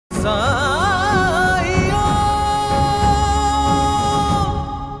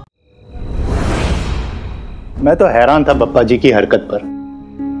मैं तो हैरान था बप्पा जी की हरकत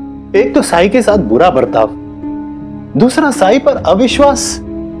पर। एक तो साई के साथ बुरा बर्ताव, दूसरा साई पर अविश्वास।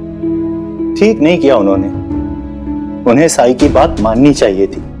 ठीक नहीं किया उन्होंने, उन्हें साई की बात माननी चाहिए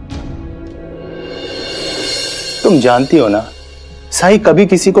थी। तुम जानती हो ना, साई कभी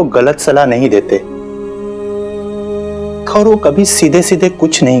किसी को गलत सलाह नहीं देते और वो कभी सीधे सीधे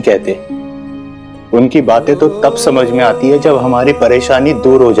कुछ नहीं कहते। उनकी बातें तो तब समझ में आती है जब हमारी परेशानी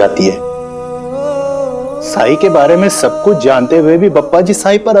दूर हो जाती है। साई के बारे में सब कुछ जानते हुए भी बप्पा जी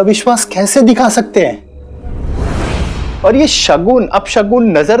साई पर अविश्वास कैसे दिखा सकते हैं? और ये शगुन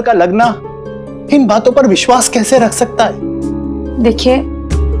अपशगुन नजर का लगना, इन बातों पर विश्वास कैसे रख सकता है? देखिए,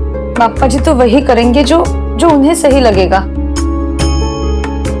 पापा जी तो वही करेंगे जो उन्हें सही लगेगा,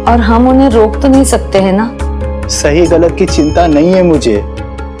 और हम उन्हें रोक तो नहीं सकते हैं ना। सही गलत की चिंता नहीं है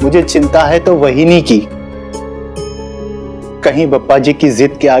मुझे चिंता है तो वहीनी की। कहीं बप्पा जी की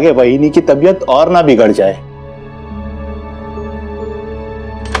जिद के आगे वहीनी की तबीयत और ना बिगड़ जाए।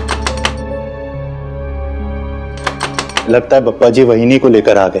 लगता है बप्पा जी वहीनी को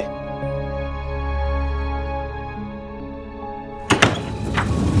लेकर आ गए।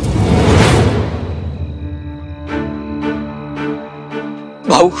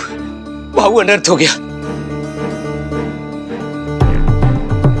 भाऊ अनर्थ हो गया।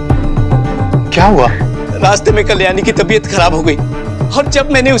 क्या हुआ? रास्ते में कल्याणी की तबीयत खराब हो गई, और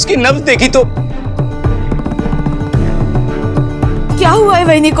जब मैंने उसकी नब्ज देखी तो। क्या हुआ है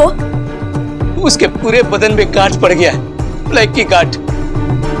वहीनी को? उसके पूरे बदन में गांठ पड़ गया है, प्लेग की गांठ,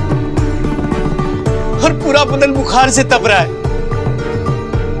 और पूरा बदन बुखार से तप रहा है।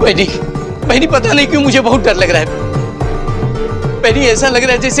 वहीनी पता नहीं क्यों मुझे बहुत डर लग रहा है। वहीनी ऐसा लग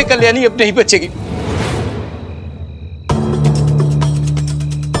रहा है जैसे कल्याणी अब नहीं बचेगी।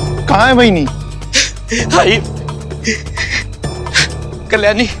 कहाँ है वहीनी? आई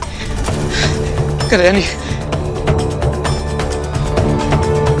कल्याणी।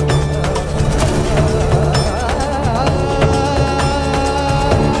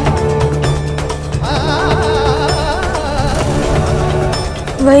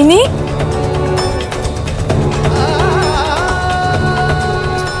 वहीनी,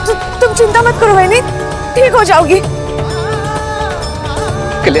 तुम चिंता मत करो वहीनी, ठीक हो जाओगी।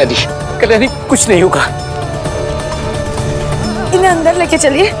 कल्याणी कुछ नहीं होगा। इन्हें अंदर लेके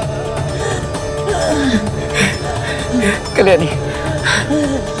चलिए। कल्याणी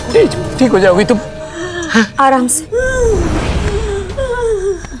ठीक हो जाओगी तुम। आराम से।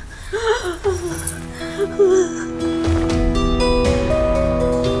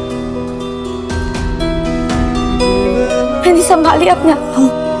 मैंने संभालिए अपने आप को।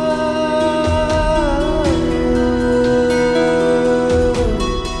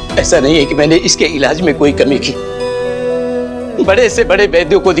 ऐसा नहीं है कि मैंने इसके इलाज में कोई कमी की। बड़े से बड़े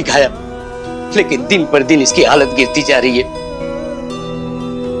वैद्यों को दिखाया, लेकिन दिन पर दिन इसकी हालत गिरती जा रही है।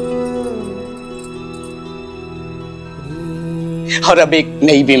 और अब एक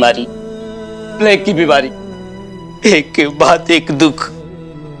नई बीमारी, प्लेग की बीमारी, एक के बाद एक दुख।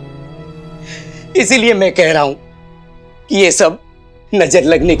 इसीलिए मैं कह रहा हूं कि ये सब नजर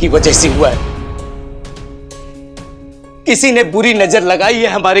लगने की वजह से हुआ है। किसी ने बुरी नजर लगाई है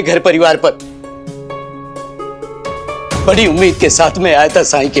हमारे घर परिवार पर। बड़ी उम्मीद के साथ में आया था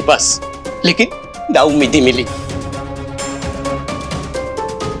साईं के पास, लेकिन नाउम्मीदी मिली।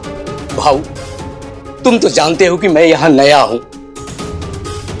 भाऊ, तुम तो जानते हो कि मैं यहां नया हूं।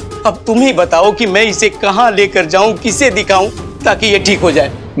 अब तुम ही बताओ कि मैं इसे कहां लेकर जाऊं, किसे दिखाऊं ताकि ये ठीक हो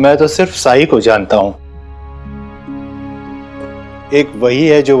जाए। मैं तो सिर्फ साई को जानता हूं। एक वही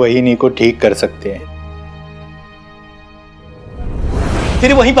है जो वहीनी को ठीक कर सकते हैं।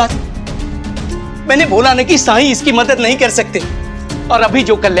 फिर वही बात, मैंने बोला ना कि साईं इसकी मदद नहीं कर सकते। और अभी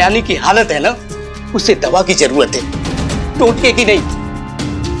जो कल्याणी की हालत है ना, उसे दवा की जरूरत है, टोटके की नहीं।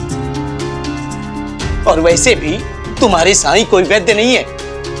 और वैसे भी तुम्हारे साईं कोई वैद्य नहीं है,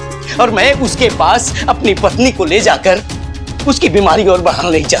 और मैं उसके पास अपनी पत्नी को ले जाकर उसकी बीमारी और बढ़ाना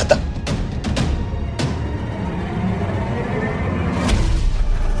नहीं चाहता।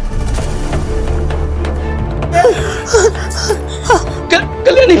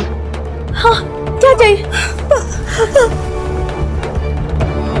 कल्याणी। हाँ, क्या चाहिए?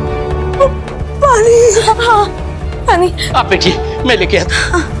 पानी। हाँ, पानी। आप बैठिए, मैं लेके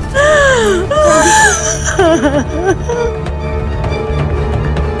आता।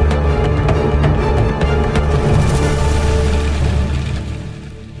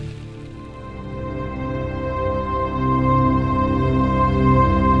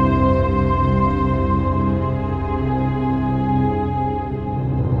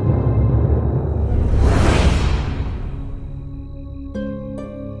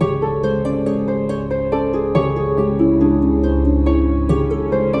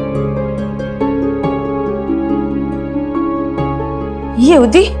 ये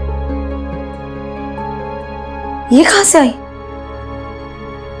उदी, ये कहां से आई?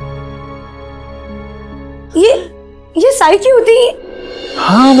 ये साई की उदी?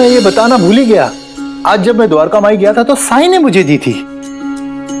 हाँ, मैं ये बताना भूल ही गया। आज जब मैं द्वारका माई गया था तो साई ने मुझे दी थी।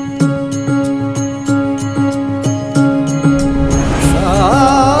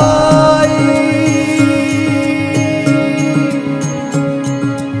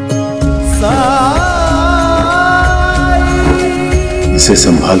 इसे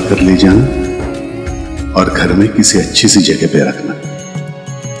संभाल कर ले जाना और घर में किसी अच्छी सी जगह पे रखना।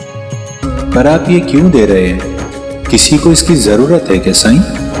 पर आप ये क्यों दे रहे हैं? किसी को इसकी जरूरत है क्या साईं?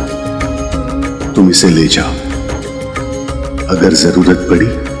 तुम इसे ले जाओ, अगर जरूरत पड़ी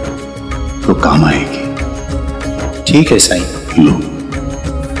तो काम आएगी। ठीक है साईं। लो।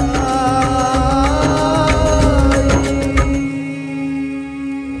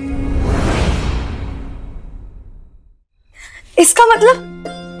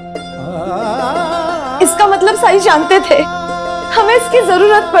 इसका मतलब साई जानते थे हमें इसकी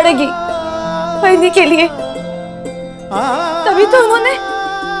जरूरत पड़ेगी पढ़ने के लिए, तभी तो उन्होंने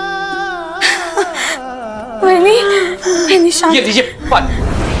निशान। ये लीजिए पानी।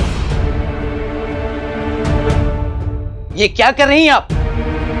 ये क्या कर रही हैं आप?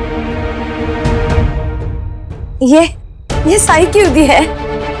 ये साई की उदी है।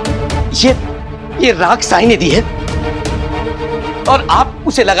 ये राख साई ने दी है और आप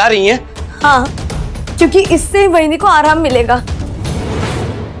उसे लगा रही हैं? हाँ, क्योंकि इससे वहिनी को आराम मिलेगा।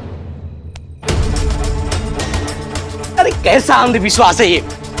 अरे कैसा अंधविश्वास है ये?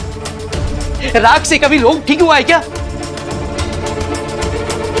 राख से कभी रोग ठीक हुआ है क्या?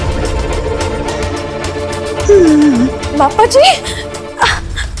 बापा जी,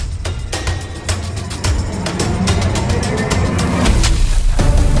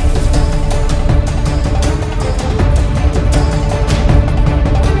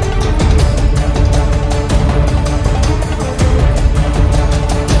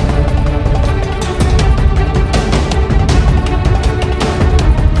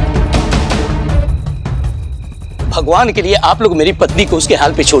 भगवान के लिए आप लोग मेरी पत्नी को उसके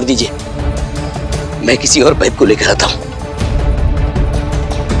हाल पे छोड़ दीजिए। मैं किसी और पाइप को लेकर आता हूं।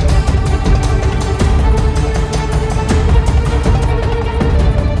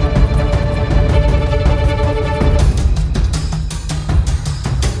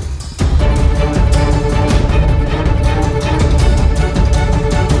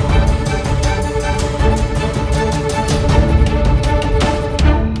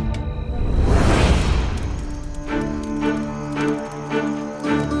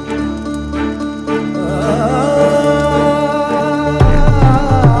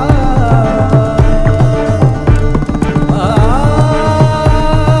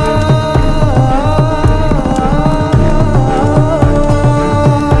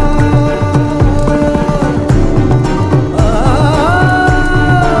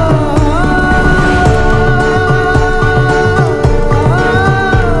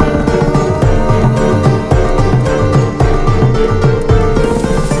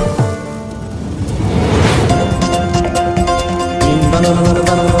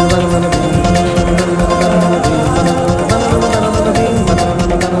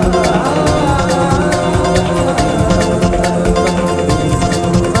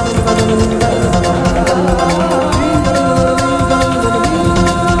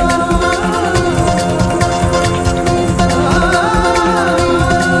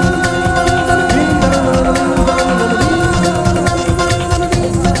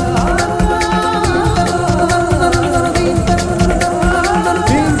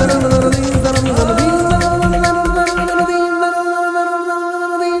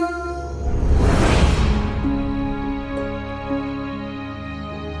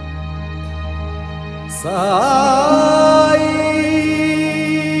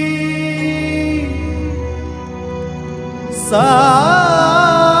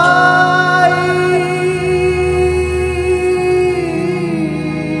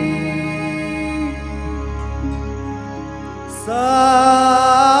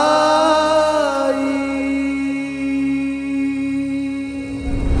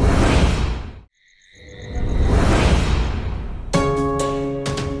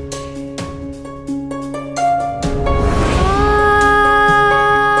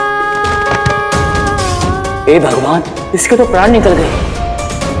 हे भगवान, इसके तो प्राण निकल गए।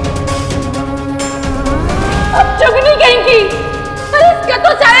 अब चुगनी कहेंगी, पर इसका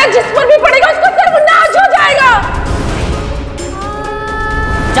तो शायद जिस पर भी पड़ेगा उसका सर्वनाश हो जाएगा।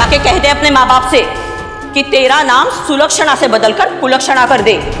 जाके कह दे अपने माँ बाप से कि तेरा नाम सुलक्षणा से बदलकर कुलक्षणा कर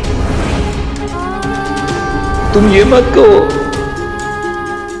दे। तुम ये मत कहो,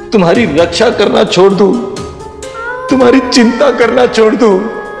 तुम्हारी रक्षा करना छोड़ दूं, तुम्हारी चिंता करना छोड़ दूं,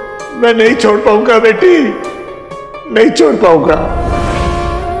 मैं नहीं छोड़ पाऊंगा बेटी, नहीं छोड़ पाऊंगा।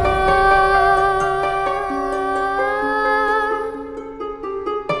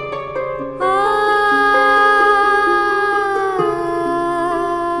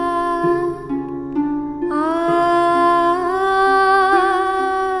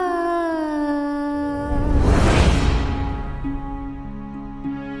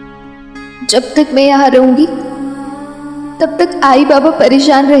 जब तक मैं यहाँ रहूंगी तब तक आई बाबा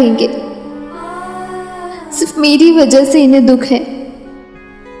परेशान रहेंगे। सिर्फ मेरी वजह से इन्हें दुख है।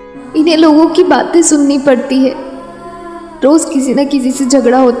 इन्हें लोगों की बातें सुननी पड़ती है। रोज किसी न किसी से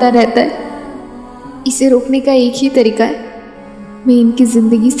झगड़ा होता रहता है। इसे रोकने का एक ही तरीका है, मैं इनकी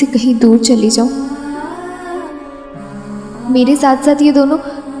जिंदगी से कहीं दूर चली जाऊं। मेरे साथ साथ ये दोनों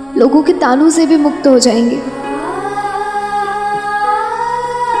लोगों के तानों से भी मुक्त हो जाएंगे।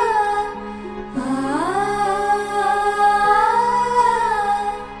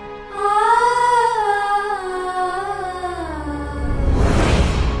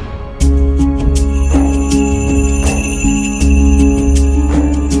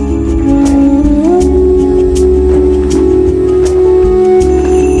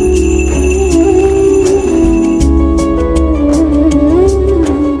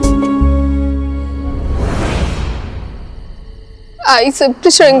 आई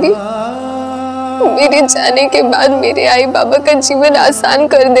सप्तशृंगी, मेरे जाने के बाद मेरे आई बाबा का जीवन आसान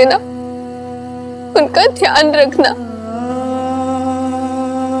कर देना, उनका ध्यान रखना।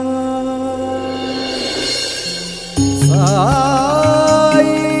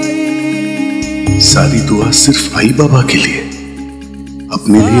 सारी दुआ सिर्फ आई बाबा के लिए,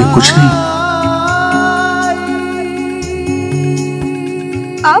 अपने लिए कुछ नहीं।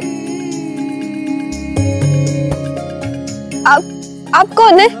 आप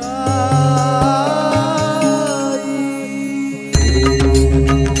कौन है?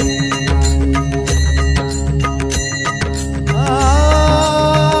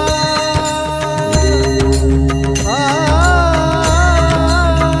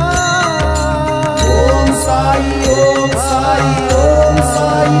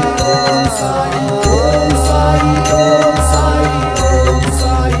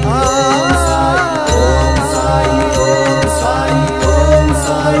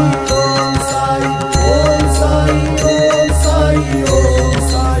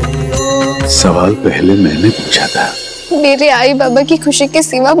 सवाल पहले मैंने पूछा था। मेरे आई बाबा की खुशी के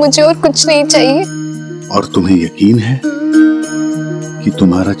सिवा मुझे और कुछ नहीं चाहिए। और तुम्हें यकीन है कि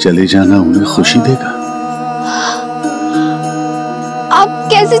तुम्हारा चले जाना उन्हें खुशी देगा? आप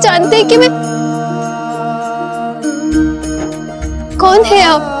कैसे जानते हैं कि मैं कौन है?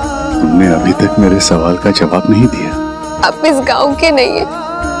 आप तुमने अभी तक मेरे सवाल का जवाब नहीं दिया। आप इस गांव के नहीं है,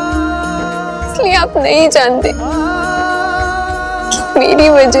 इसलिए आप नहीं जानते मेरी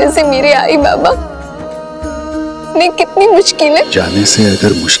वजह से मेरे आई बाबा ने कितनी मुश्किलें। जाने से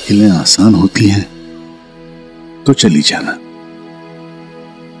अगर मुश्किलें आसान होती हैं तो चली जाना,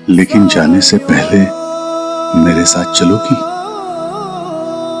 लेकिन जाने से पहले मेरे साथ चलोगी?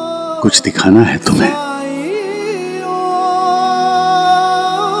 कुछ दिखाना है तुम्हें।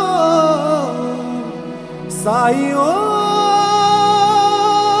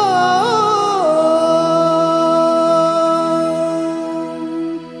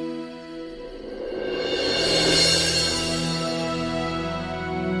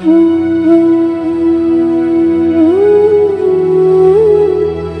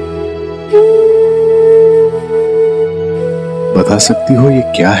 बता सकती हो ये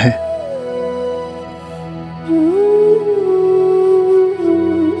क्या है?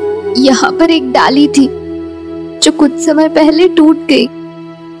 यहाँ पर एक डाली थी जो कुछ समय पहले टूट गई।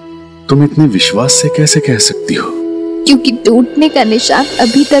 तुम इतने विश्वास से कैसे कह सकती हो? क्योंकि टूटने का निशान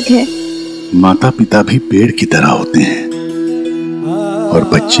अभी तक है। माता पिता भी पेड़ की तरह होते हैं और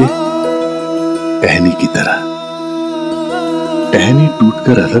बच्चे टहनी की तरह। टहनी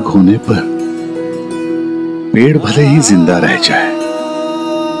टूटकर अलग होने पर पेड़ भले ही जिंदा रह जाए,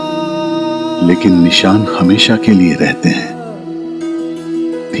 लेकिन निशान हमेशा के लिए रहते हैं।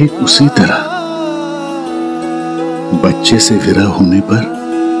 ठीक उसी तरह बच्चे से विरह होने पर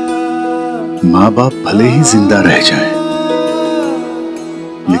माँ बाप भले ही जिंदा रह जाएं,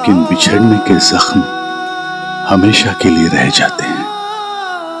 लेकिन बिछड़ने के जख्म हमेशा के लिए रह जाते हैं।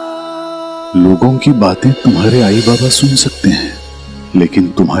 लोगों की बातें तुम्हारे आई बाबा सुन सकते हैं, लेकिन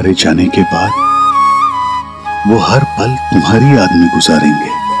तुम्हारे जाने के बाद वो हर पल तुम्हारी याद में गुजारेंगे।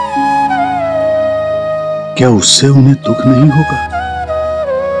 क्या उससे उन्हें दुख नहीं होगा?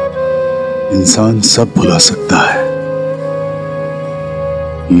 इंसान सब भुला सकता है,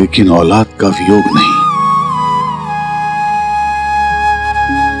 लेकिन औलाद का वियोग नहीं।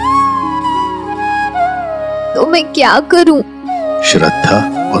 तो मैं क्या करूं? श्रद्धा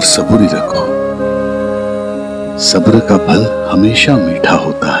और सबूरी रखो। सब्र का फल हमेशा मीठा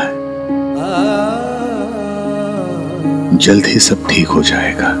होता है। जल्द ही सब ठीक हो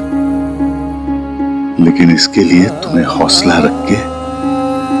जाएगा, लेकिन इसके लिए तुम्हें हौसला रख के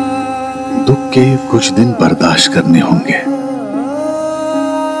दुख के कुछ दिन बर्दाश्त करने होंगे।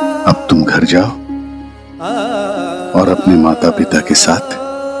 अब तुम घर जाओ और अपने माता पिता के साथ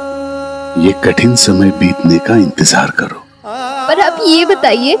ये कठिन समय बीतने का इंतजार करो। पर आप ये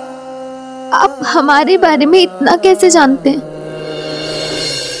बताइए, आप हमारे बारे में इतना कैसे जानते हैं?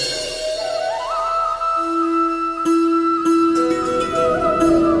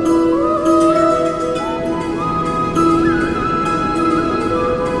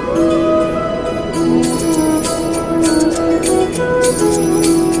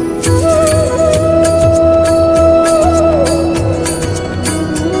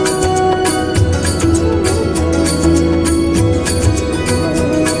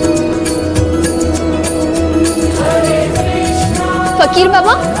 फकीर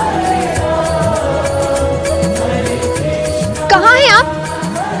बाबा, कहाँ हैं आप?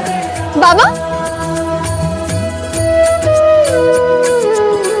 बाबा,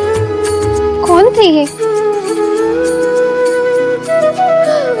 कौन थे ये?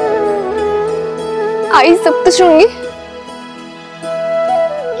 आई सप्तशृंगी,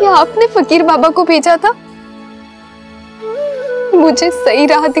 क्या आपने फकीर बाबा को भेजा था मुझे सही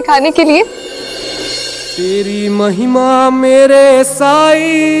राह दिखाने के लिए? तेरी महिमा मेरे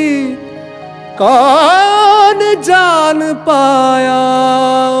साई कौन जान पाया।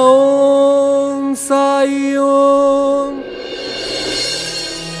 ओम साई ओम।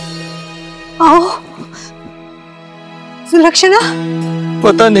 आओ सुलक्षणा।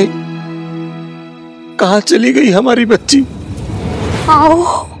 पता नहीं कहाँ चली गई हमारी बच्ची। आओ,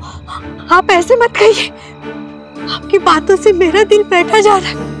 आप ऐसे मत कहिए, आपकी बातों से मेरा दिल बैठा जा रहा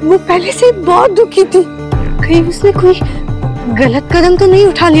है। वो पहले से बहुत दुखी थी, कहीं उसने कोई गलत कदम तो नहीं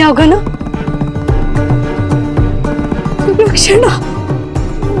उठा लिया होगा ना? सुलक्षणा,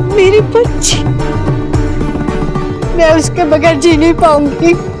 मेरी बच्ची, मैं उसके बगैर जी नहीं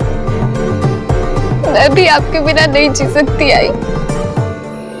पाऊंगी। मैं भी आपके बिना नहीं जी सकती आई।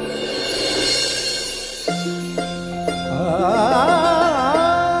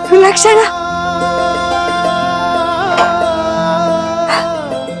 सुलक्षणा,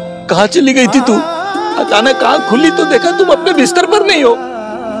 कहाँ चली गई थी तू? अचानक आंख खुली तो देखा तुम अपने बिस्तर पर नहीं हो।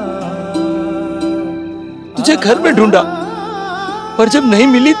 तुझे घर में ढूंढा, पर जब नहीं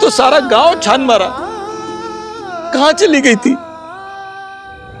मिली तो सारा गांव छान मारा। कहाँ चली गई थी?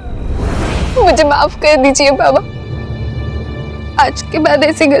 मुझे माफ कर दीजिए बाबा, आज के बाद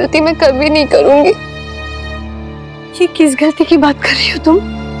ऐसी गलती मैं कभी नहीं करूंगी। ये किस गलती की बात कर रही हो तुम?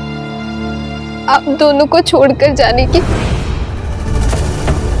 आप दोनों को छोड़कर जाने की।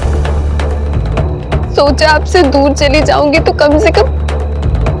 सोचा आपसे दूर चली जाऊंगी तो कम से कम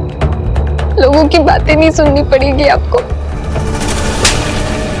लोगों की बातें नहीं सुननी पड़ेगी आपको।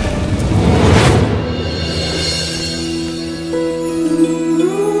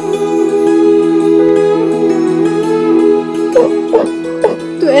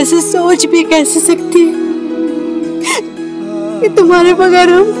 तू ऐसे सोच भी कैसे सकती है कि तुम्हारे बगैर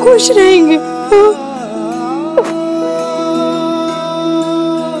हम खुश रहेंगे?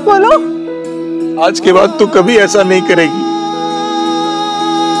 बोलो, आज के बाद तू कभी ऐसा नहीं करेगी।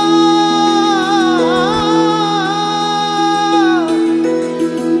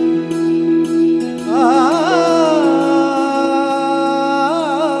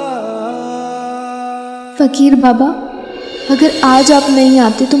 फकीर बाबा, अगर आज आप नहीं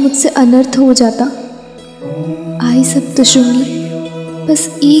आते तो मुझसे अनर्थ हो जाता। आई सप्तशृंगी, बस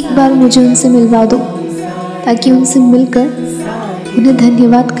एक बार मुझे उनसे मिलवा दो ताकि उनसे मिलकर उन्हें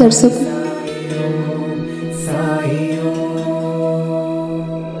धन्यवाद कर सकूं।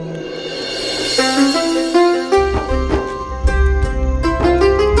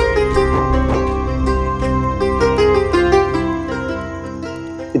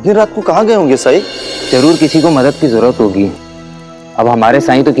 इतनी रात को कहाँ गए होंगे साईं? जरूर किसी को मदद की जरूरत होगी। अब हमारे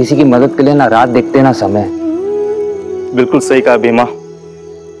साईं तो किसी की मदद के लिए ना रात देखते ना समय। बिल्कुल सही कहा भीमा,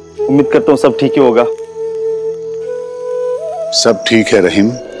 उम्मीद करता हूँ सब ठीक ही होगा। सब ठीक है रहीम।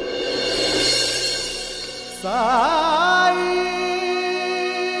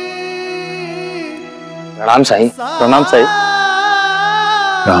 प्रणाम साईं। प्रणाम साईं।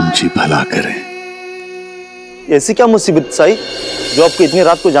 राम जी भला करें। ऐसी क्या मुसीबत साईं जो आपको इतनी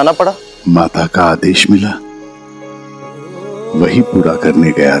रात को जाना पड़ा? माता का आदेश मिला वही पूरा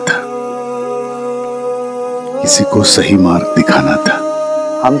करने गया था। किसी को सही मार्ग दिखाना था।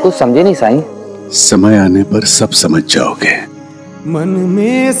 हम कुछ समझे नहीं साईं। समय आने पर सब समझ जाओगे। मन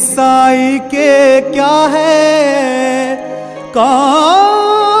में साई के क्या है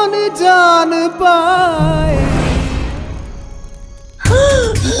कौन जान पाए।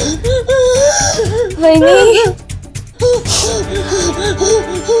 वैनी,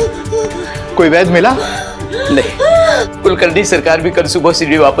 कोई वैद्य मिला? नहीं, कुलकर्णी सरकार भी कल सुबह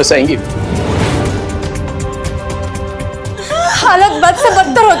शिरडी वापस आएंगी। हालत बद से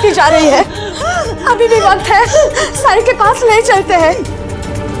बदतर होती जा रही है। अभी भी वक्त है, साई के पास ले चलते हैं।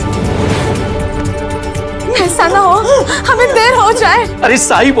 ऐसा ना हो हमें देर हो जाए। अरे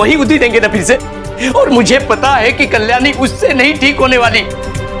साई वही बुद्धि देंगे ना फिर से, और मुझे पता है कि कल्याणी उससे नहीं ठीक होने वाली।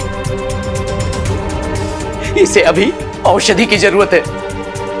 इसे अभी औषधि की जरूरत है,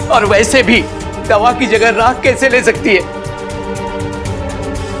 और वैसे भी दवा की जगह राख कैसे ले सकती है।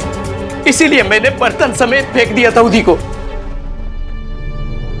 इसीलिए मैंने बर्तन समेत फेंक दिया था उदी को।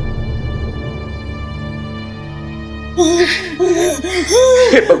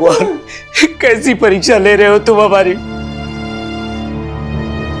 हे भगवान, कैसी परीक्षा ले रहे हो तुम हमारी।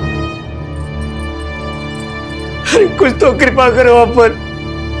 कुछ तो कृपा करो आप पर।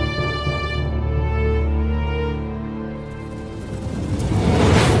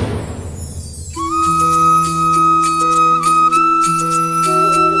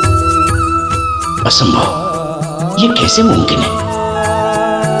 असंभव, ये कैसे मुमकिन है?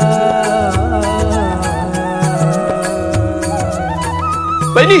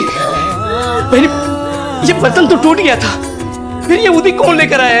 बहनी, बहनी, ये बर्तन तो टूट गया था, फिर ये उदी कौन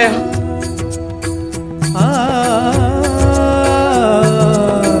लेकर आया है?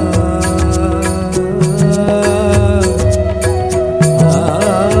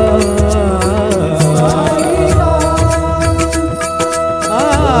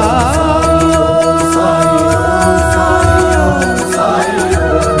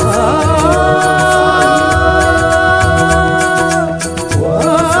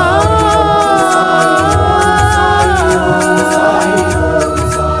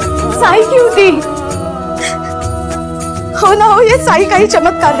 हो ना हो ये साई का ही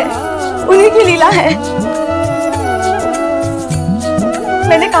चमत्कार है, उन्हीं की लीला है।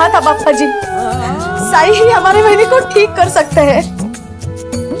 मैंने कहा था बापा जी, साई ही हमारे बहनी को ठीक कर सकते हैं।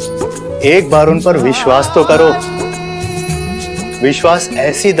 एक बार उन पर विश्वास तो करो। विश्वास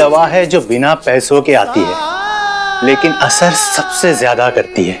ऐसी दवा है जो बिना पैसों के आती है, लेकिन असर सबसे ज्यादा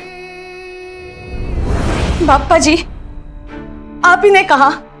करती है। बापा जी, आप ही ने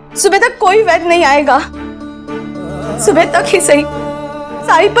कहा सुबह तक कोई वैद्य नहीं आएगा। सुबह तक ही सही,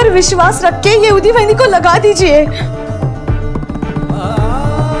 साई पर विश्वास रख के ये उदी बहनी को लगा दीजिए।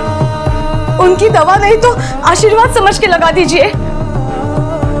 उनकी दवा नहीं तो आशीर्वाद समझ के लगा दीजिए,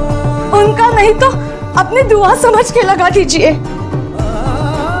 उनका नहीं तो अपनी दुआ समझ के लगा दीजिए।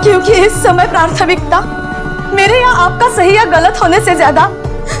 क्योंकि इस समय प्राथमिकता मेरे या आपका सही या गलत होने से ज्यादा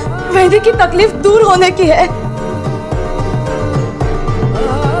बहनी की तकलीफ दूर होने की है।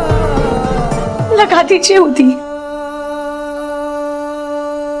 लगा दीजिए उदी।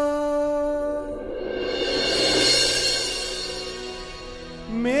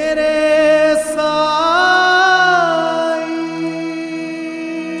 मेरे Sai.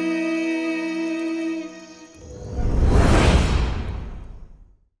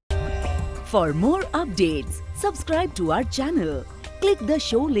 For more updates, subscribe to our channel, click the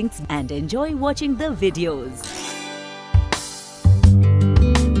show links and enjoy watching the videos.